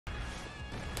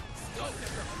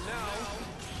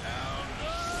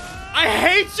I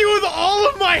hate you with all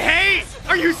of my hate!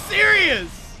 Are you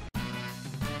serious? Am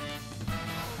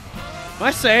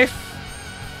I safe?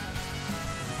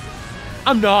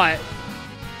 I'm not.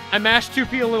 I mashed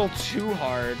 2P a little too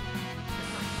hard.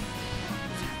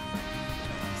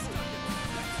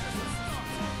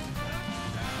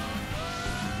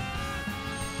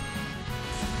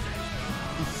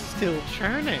 He's still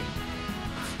churning.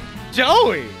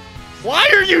 Joey! Why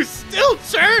are you still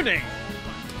churning?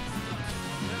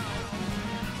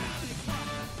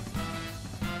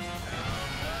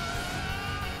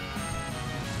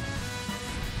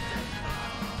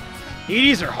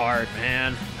 EDs are hard,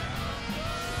 man.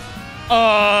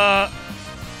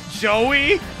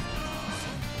 Joey?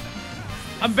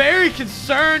 I'm very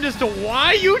concerned as to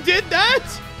why you did that.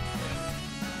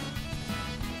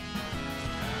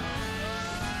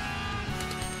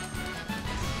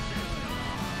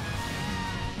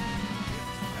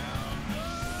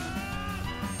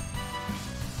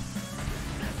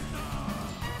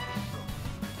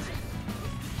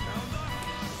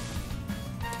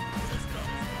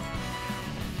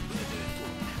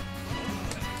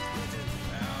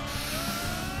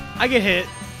 I get hit.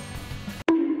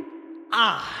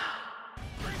 Ah.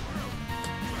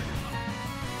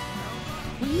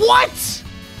 What?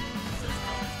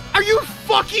 Are you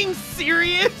fucking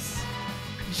serious?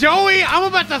 Joey, I'm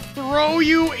about to throw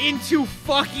you into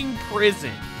fucking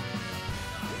prison.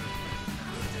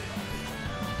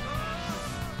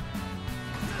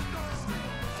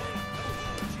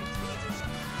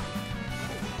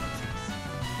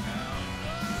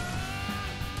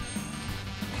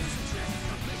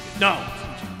 No.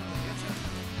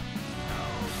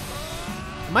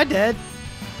 Am I dead?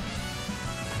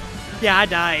 Yeah, I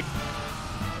died.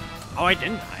 Oh, I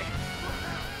didn't die.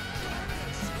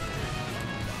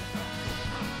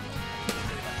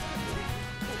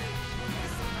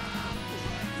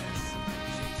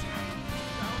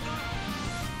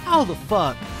 How the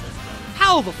fuck?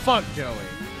 How the fuck, Joey?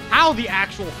 How the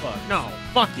actual fuck? No,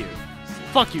 fuck you.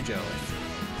 Fuck you, Joey.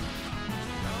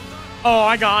 Oh,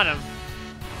 I got him.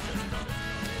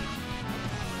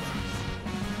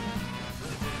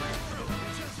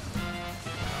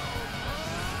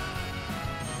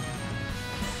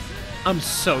 I'm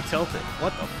so tilted.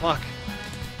 What the fuck?